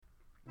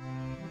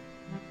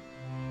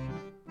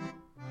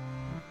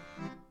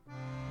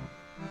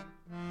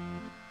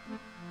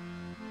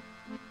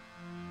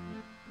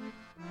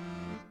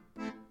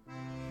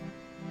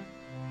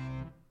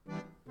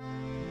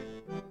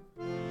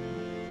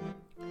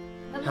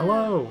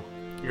Hello!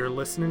 You're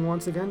listening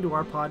once again to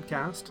our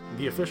podcast,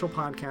 the official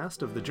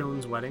podcast of the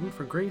Jones wedding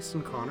for Grace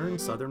and Connor in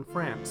southern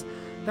France,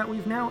 that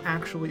we've now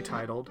actually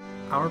titled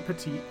Our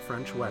Petite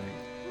French Wedding.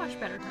 Much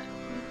better title.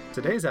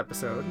 Today's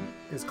episode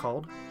is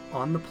called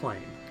On the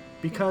Plane,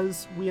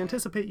 because we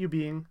anticipate you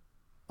being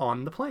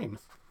on the plane.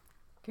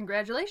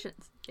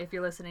 Congratulations! If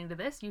you're listening to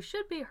this, you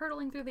should be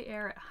hurtling through the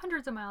air at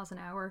hundreds of miles an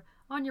hour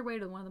on your way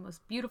to one of the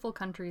most beautiful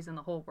countries in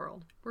the whole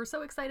world. We're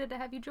so excited to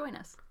have you join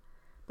us.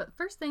 But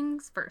first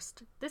things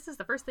first, this is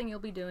the first thing you'll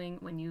be doing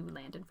when you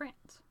land in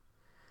France.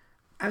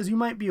 As you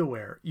might be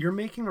aware, you're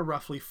making a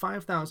roughly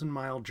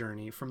 5,000-mile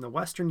journey from the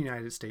western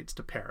United States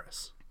to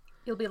Paris.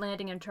 You'll be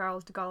landing in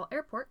Charles de Gaulle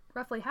Airport,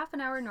 roughly half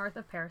an hour north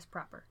of Paris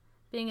proper.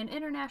 Being an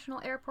international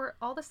airport,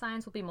 all the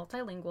signs will be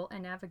multilingual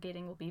and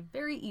navigating will be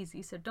very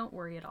easy, so don't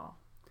worry at all.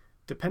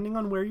 Depending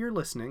on where you're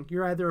listening,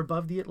 you're either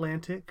above the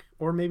Atlantic,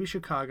 or maybe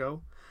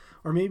Chicago,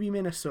 or maybe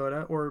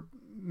Minnesota, or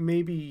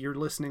maybe you're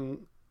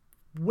listening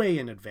way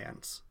in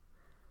advance.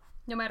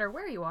 No matter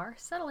where you are,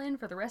 settle in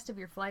for the rest of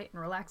your flight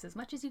and relax as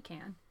much as you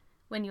can.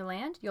 When you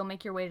land, you'll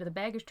make your way to the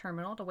baggage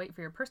terminal to wait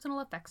for your personal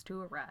effects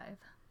to arrive.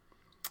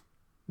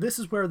 This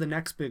is where the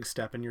next big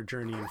step in your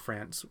journey in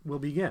France will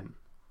begin.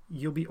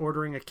 You'll be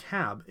ordering a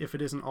cab if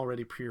it isn't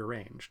already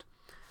prearranged.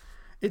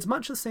 It's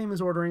much the same as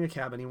ordering a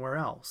cab anywhere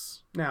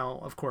else. Now,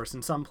 of course,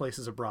 in some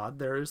places abroad,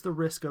 there is the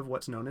risk of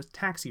what's known as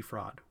taxi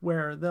fraud,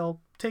 where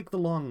they'll take the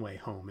long way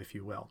home, if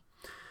you will.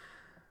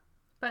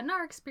 But in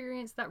our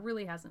experience, that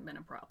really hasn't been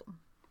a problem.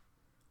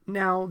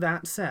 Now,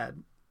 that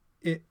said,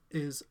 it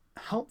is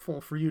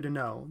helpful for you to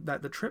know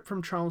that the trip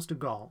from Charles de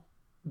Gaulle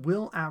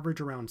will average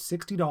around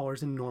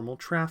 $60 in normal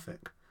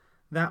traffic.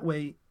 That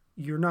way,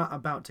 you're not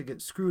about to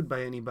get screwed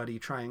by anybody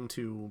trying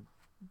to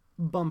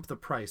bump the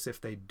price if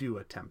they do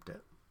attempt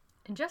it.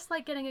 And just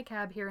like getting a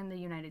cab here in the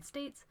United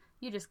States,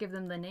 you just give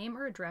them the name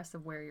or address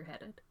of where you're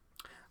headed.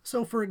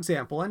 So, for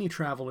example, any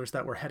travelers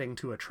that were heading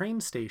to a train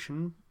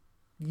station,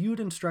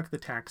 you'd instruct the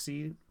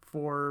taxi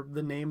for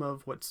the name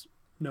of what's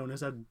known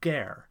as a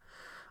gare.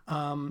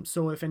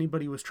 So if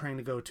anybody was trying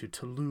to go to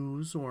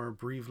Toulouse or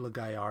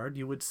Brive-la-Gaillarde,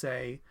 you would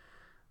say,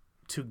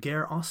 to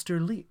Gare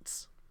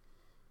Austerlitz.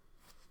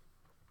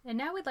 And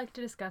now we'd like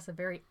to discuss a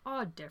very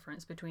odd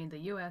difference between the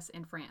US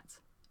and France.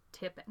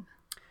 Tipping.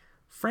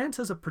 France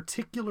has a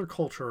particular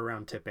culture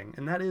around tipping,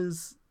 and that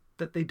is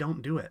that they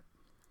don't do it.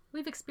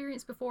 We've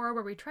experienced before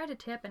where we tried to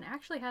tip and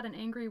actually had an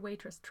angry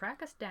waitress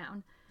track us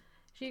down.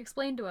 She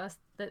explained to us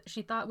that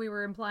she thought we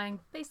were implying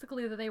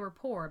basically that they were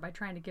poor by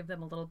trying to give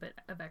them a little bit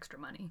of extra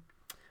money.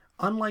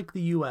 Unlike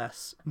the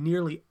US,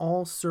 nearly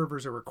all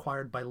servers are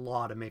required by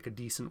law to make a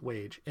decent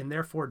wage and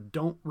therefore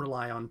don't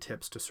rely on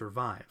tips to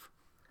survive.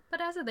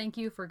 But as a thank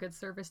you for good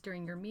service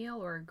during your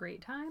meal or a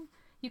great time,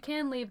 you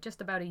can leave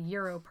just about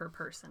 €1 per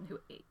person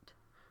who ate.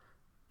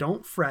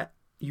 Don't fret,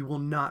 you will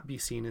not be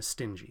seen as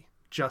stingy,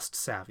 just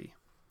savvy.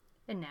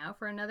 And now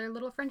for another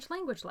little French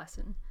language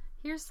lesson.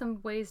 Here's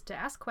some ways to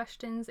ask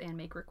questions and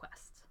make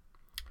requests.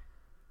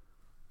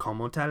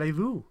 Comment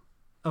allez-vous?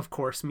 Of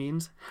course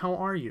means, how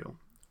are you?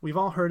 We've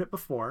all heard it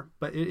before,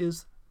 but it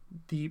is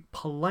the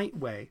polite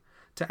way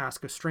to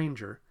ask a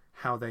stranger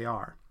how they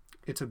are.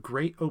 It's a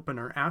great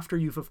opener after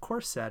you've, of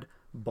course, said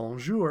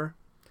bonjour.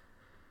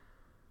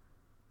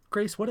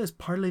 Grace, what does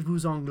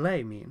parlez-vous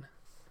anglais mean?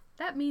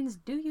 That means,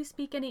 do you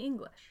speak any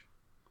English?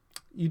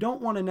 You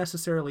don't want to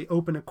necessarily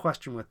open a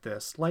question with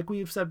this. Like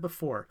we've said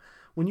before,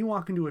 when you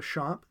walk into a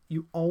shop,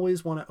 you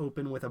always want to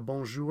open with a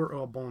bonjour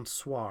or a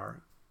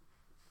bonsoir.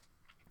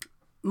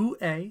 Où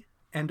est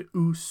and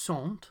où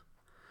sont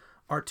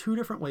are two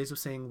different ways of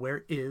saying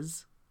where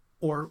is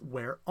or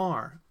where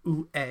are.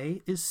 Où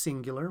est is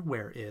singular,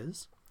 where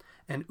is,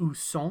 and où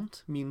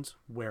sont means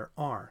where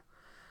are.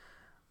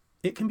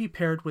 It can be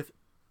paired with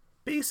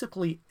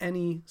basically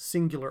any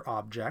singular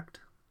object.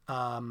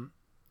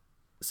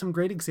 Some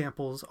great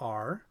examples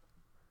are,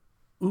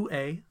 où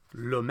est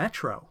le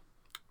métro?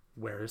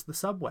 Where is the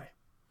subway?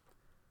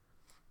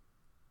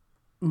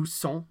 Où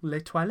sont les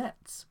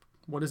toilettes?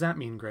 What does that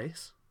mean,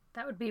 Grace?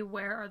 That would be,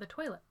 where are the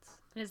toilets?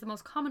 It is the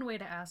most common way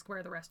to ask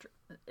where the restaurant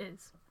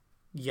is.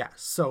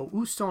 Yes, so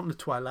où sont les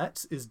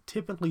toilettes is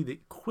typically the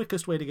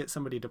quickest way to get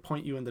somebody to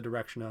point you in the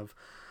direction of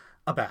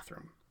a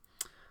bathroom.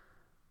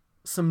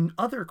 Some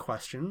other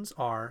questions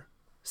are,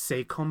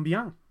 c'est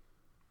combien?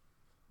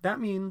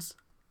 That means,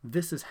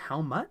 this is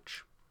how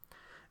much?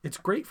 It's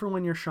great for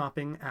when you're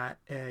shopping at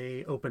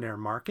an open-air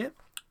market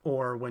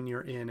or when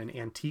you're in an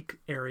antique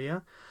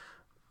area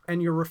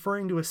and you're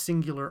referring to a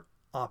singular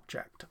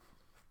object.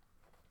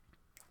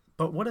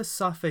 But what does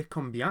ça fait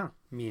combien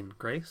mean,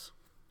 Grace?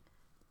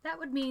 That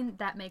would mean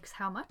that makes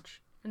how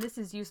much, and this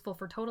is useful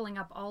for totaling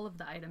up all of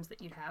the items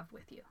that you'd have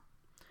with you.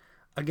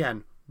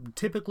 Again,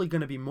 typically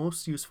going to be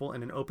most useful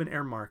in an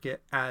open-air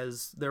market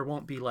as there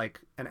won't be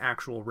like an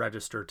actual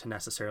register to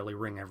necessarily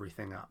ring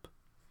everything up.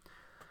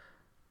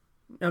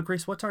 Now,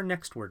 Grace, what's our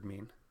next word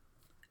mean?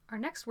 Our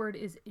next word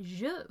is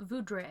je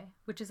voudrais,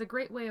 which is a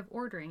great way of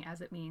ordering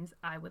as it means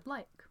I would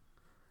like.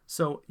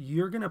 So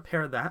you're going to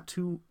pair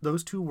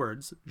those two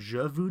words,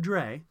 je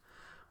voudrais,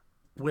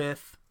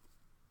 with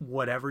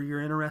whatever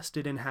you're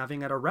interested in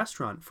having at a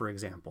restaurant, for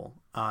example.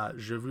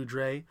 Je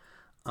voudrais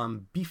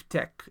un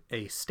beefsteak,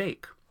 a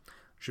steak.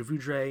 Je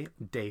voudrais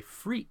des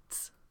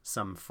frites,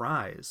 some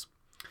fries.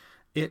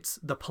 It's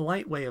the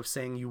polite way of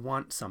saying you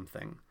want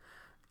something.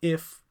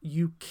 If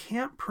you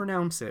can't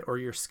pronounce it or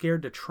you're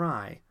scared to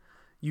try,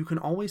 you can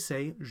always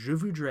say je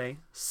voudrais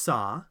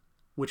ça,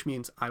 which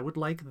means I would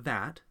like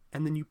that,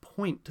 and then you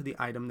point to the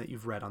item that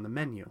you've read on the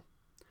menu.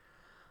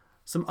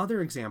 Some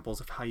other examples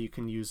of how you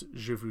can use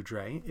je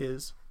voudrais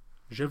is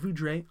je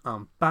voudrais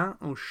un pain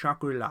au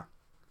chocolat.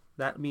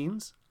 That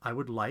means I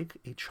would like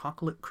a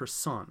chocolate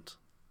croissant.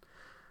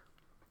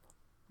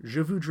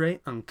 Je voudrais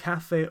un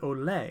café au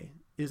lait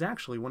is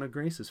actually one of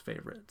Grace's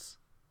favorites.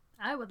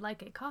 I would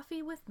like a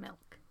coffee with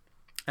milk.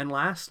 And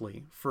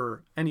lastly,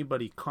 for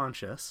anybody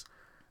conscious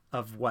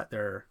of what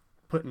they're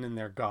putting in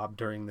their gob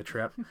during the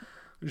trip,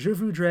 je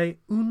voudrais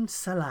une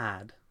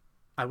salade.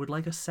 I would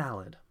like a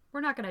salad.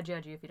 We're not going to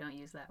judge you if you don't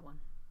use that one.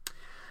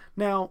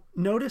 Now,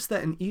 notice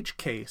that in each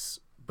case,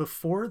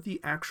 before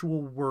the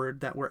actual word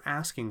that we're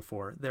asking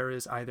for, there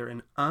is either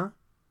an un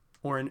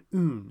or an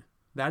une.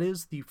 That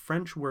is the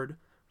French word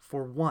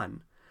for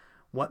one.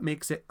 What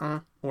makes it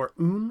un or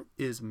une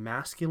is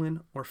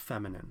masculine or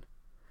feminine.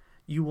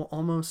 You will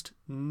almost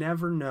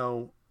never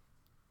know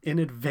in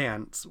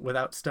advance,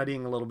 without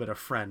studying a little bit of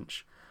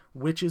French,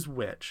 which is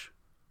which,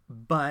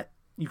 but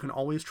you can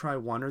always try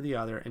one or the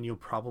other and you'll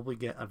probably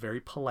get a very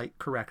polite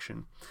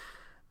correction.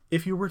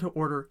 If you were to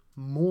order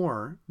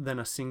more than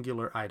a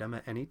singular item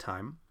at any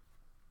time,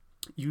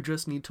 you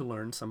just need to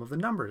learn some of the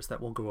numbers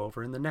that we'll go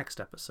over in the next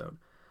episode.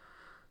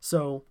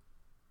 So,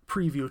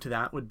 preview to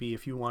that would be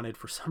if you wanted,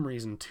 for some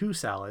reason, 2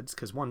 salads,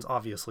 because one's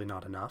obviously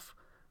not enough,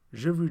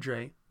 je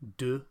voudrais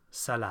 2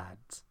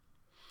 salades.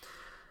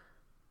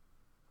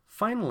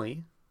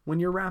 Finally, when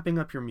you're wrapping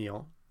up your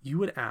meal, you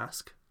would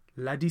ask,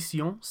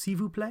 l'addition, s'il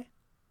vous plaît?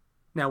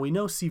 Now, we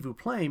know s'il vous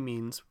plaît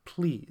means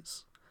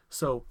please.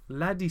 So,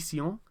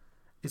 l'addition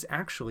is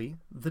actually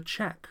the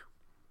check.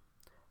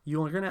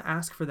 You're going to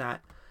ask for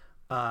that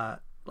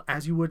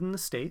as you would in the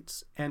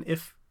States. And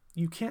if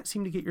you can't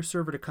seem to get your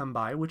server to come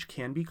by, which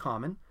can be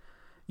common,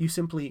 you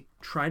simply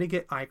try to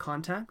get eye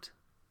contact,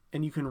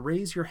 and you can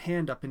raise your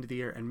hand up into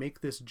the air and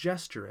make this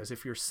gesture as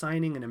if you're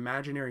signing an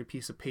imaginary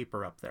piece of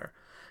paper up there.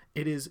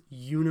 It is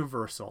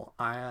universal.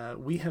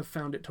 We have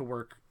found it to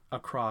work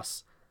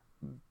across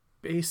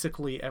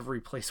basically every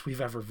place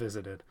we've ever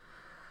visited.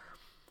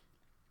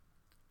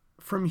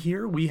 From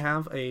here, we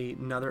have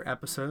another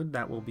episode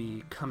that will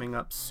be coming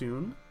up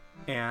soon,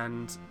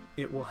 and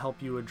it will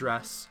help you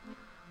address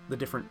the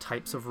different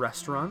types of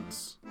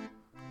restaurants,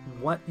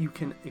 what you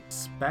can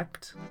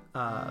expect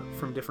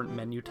from different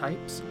menu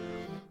types,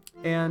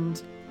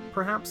 and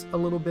perhaps a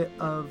little bit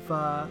of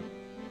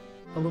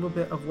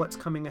what's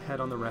coming ahead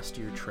on the rest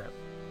of your trip.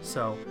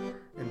 So,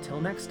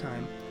 until next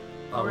time,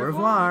 au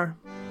revoir.